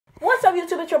What's up,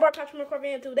 YouTube? It's your boy Patrick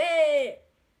McCorvey, and today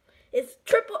it's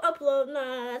triple upload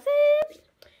nonsense.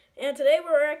 And today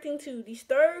we're reacting to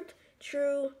Disturbed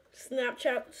True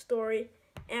Snapchat Story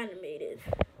Animated.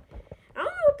 I don't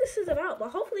know what this is about, but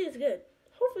hopefully it's good.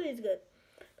 Hopefully it's good.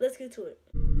 Let's get to it.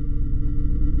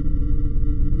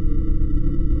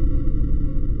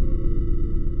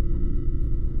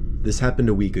 This happened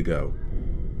a week ago.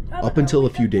 Up until a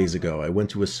few days ago, I went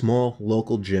to a small,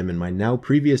 local gym in my now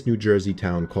previous New Jersey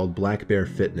town called Black Bear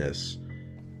Fitness.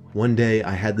 One day,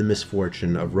 I had the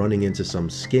misfortune of running into some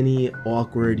skinny,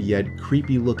 awkward, yet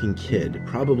creepy-looking kid,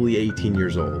 probably 18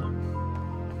 years old.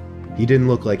 He didn't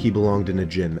look like he belonged in a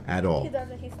gym at all. He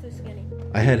doesn't, he's too skinny.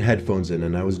 I had headphones in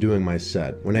and I was doing my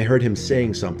set when I heard him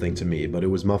saying something to me, but it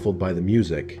was muffled by the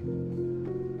music.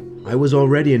 I was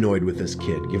already annoyed with this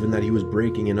kid, given that he was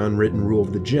breaking an unwritten rule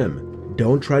of the gym.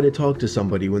 Don't try to talk to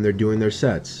somebody when they're doing their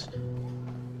sets.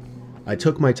 I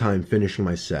took my time finishing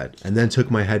my set, and then took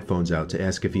my headphones out to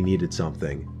ask if he needed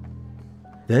something.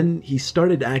 Then he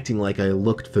started acting like I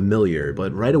looked familiar,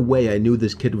 but right away I knew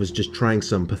this kid was just trying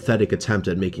some pathetic attempt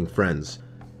at making friends.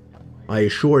 I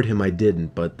assured him I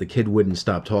didn't, but the kid wouldn't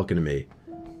stop talking to me.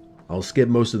 I'll skip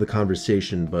most of the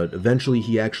conversation, but eventually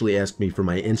he actually asked me for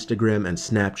my Instagram and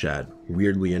Snapchat,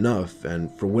 weirdly enough,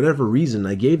 and for whatever reason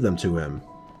I gave them to him.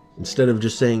 Instead of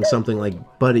just saying something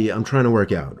like, "Buddy, I'm trying to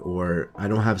work out," or "I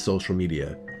don't have social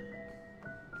media."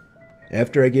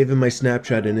 After I gave him my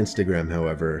Snapchat and Instagram,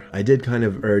 however, I did kind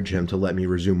of urge him to let me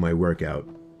resume my workout.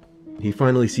 He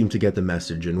finally seemed to get the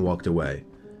message and walked away.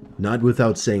 Not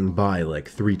without saying bye like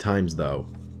 3 times though.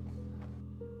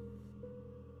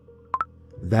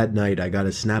 That night I got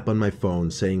a snap on my phone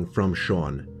saying "from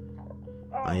Sean."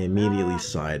 I immediately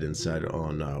sighed and said, "Oh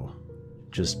no."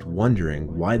 Just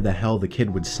wondering why the hell the kid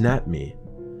would snap me.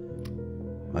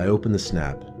 I opened the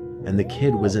snap, and the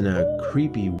kid was in a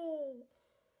creepy... Who sends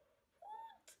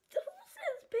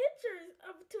pictures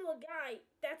to a guy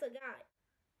that's a guy?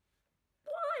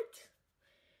 What?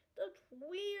 That's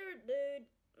weird, dude.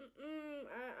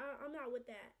 I'm not with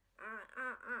that.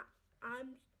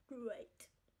 I'm straight.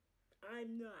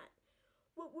 I'm not.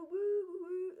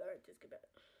 Alright, just get back.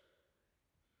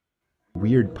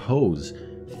 Weird pose,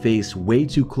 face way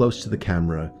too close to the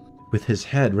camera, with his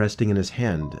head resting in his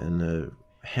hand and a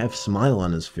half smile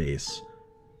on his face.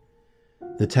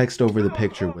 The text over the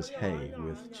picture was "Hey"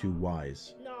 with 2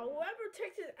 Y's. No, whoever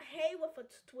texted "Hey"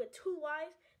 with 2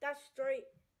 Y's, that's straight.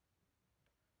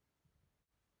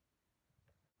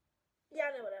 Yeah,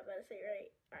 I know what I'm about to say,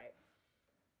 right? Alright.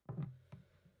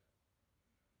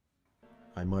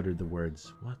 I muttered the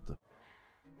words, "What the..."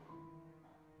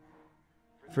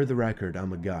 For the record,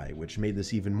 I'm a guy, which made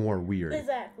this even more weird.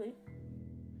 Exactly.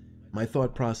 My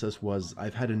thought process was,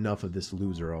 I've had enough of this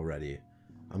loser already.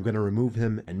 I'm gonna remove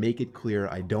him and make it clear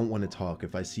I don't want to talk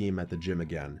if I see him at the gym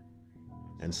again.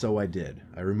 And so I did.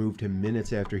 I removed him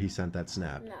minutes after he sent that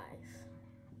snap. Nice.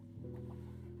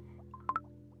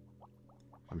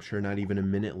 I'm sure not even a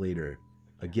minute later,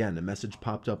 again a message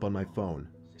popped up on my phone,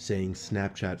 saying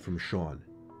 "Snapchat from Sean."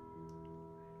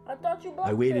 I thought you blocked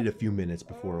I waited a it. few minutes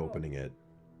before opening it.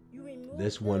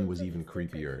 This one was even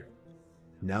creepier.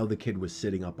 Now the kid was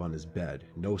sitting up on his bed,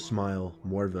 no smile,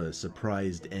 more of a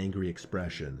surprised, angry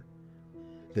expression.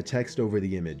 The text over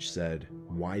the image said,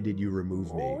 "Why did you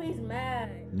remove me?" Oh, he's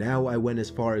mad. Now I went as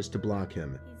far as to block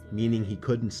him, meaning he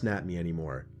couldn't snap me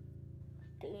anymore.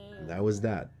 Damn. And that was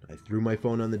that. I threw my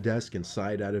phone on the desk and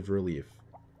sighed out of relief.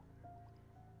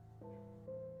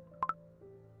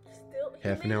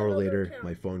 Half an hour later,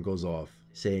 my phone goes off,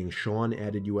 saying "Sean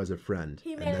added you as a friend,"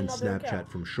 and then "Snapchat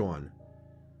from Sean."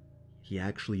 He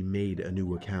actually made a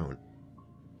new account.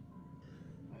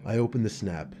 I opened the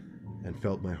snap and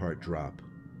felt my heart drop.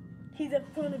 He's in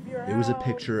front of your house. It was a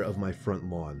picture of my front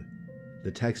lawn.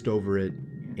 The text over it,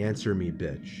 "Answer me,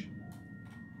 bitch."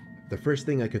 The first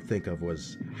thing I could think of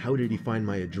was, how did he find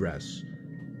my address?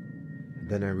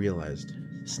 Then I realized,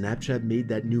 Snapchat made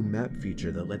that new map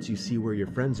feature that lets you see where your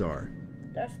friends are.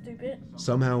 That's stupid.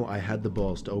 Somehow I had the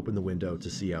balls to open the window to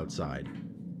see outside.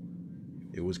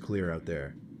 It was clear out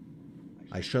there.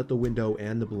 I shut the window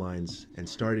and the blinds and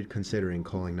started considering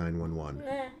calling 911.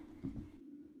 Nah.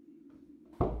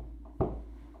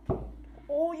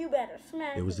 Oh, you better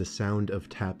smack It was the sound of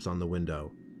taps on the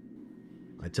window.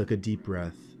 I took a deep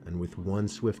breath, and with one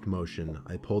swift motion,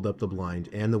 I pulled up the blind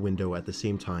and the window at the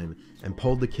same time and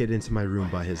pulled the kid into my room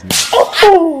by his neck.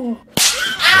 Oh!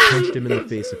 I punched him in the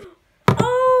face.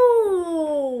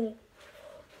 Oh!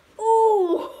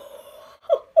 Oh!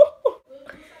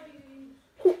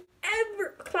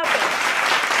 Whoever clap it.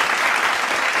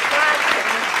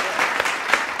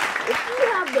 If you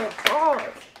have the balls,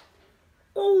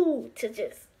 oh, to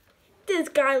just This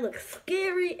guy looks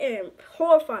scary and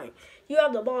horrifying. You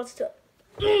have the balls to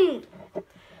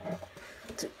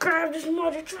grab this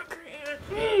mother trucker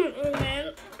and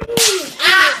man.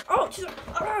 Oh, she's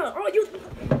you.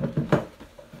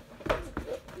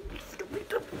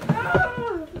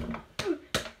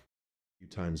 Few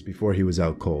times before he was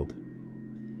out cold.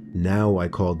 Now I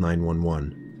called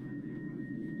 911.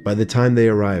 By the time they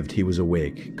arrived, he was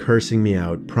awake, cursing me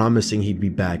out, promising he'd be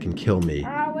back and kill me.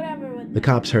 Whatever. The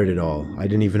cops heard it all. I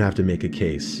didn't even have to make a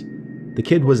case. The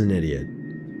kid was an idiot.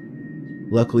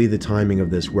 Luckily, the timing of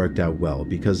this worked out well,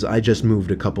 because I just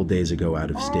moved a couple days ago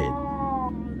out of state.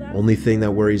 Only thing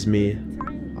that worries me,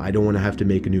 I don't want to have to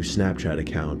make a new Snapchat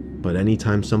account, but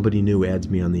anytime somebody new adds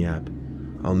me on the app,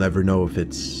 I'll never know if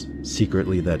it's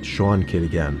secretly that Sean kid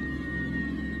again.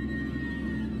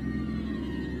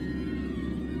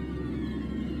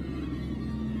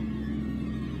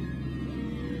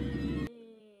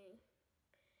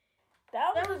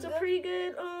 That was a pretty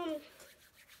good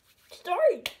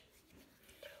story.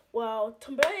 Well,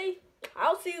 today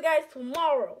I'll see you guys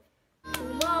tomorrow.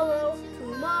 Tomorrow,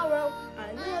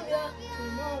 I love ya.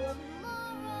 Tomorrow,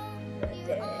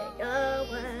 day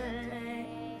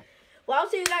away. Well, I'll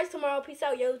see you guys tomorrow. Peace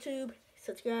out, YouTube.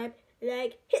 Subscribe,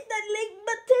 like, hit that like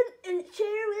button, and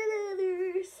share with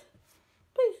others.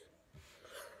 Peace.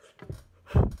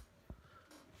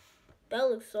 That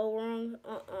looks so wrong.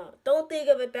 Don't think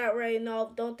of it that way.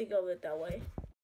 No, don't think of it that way.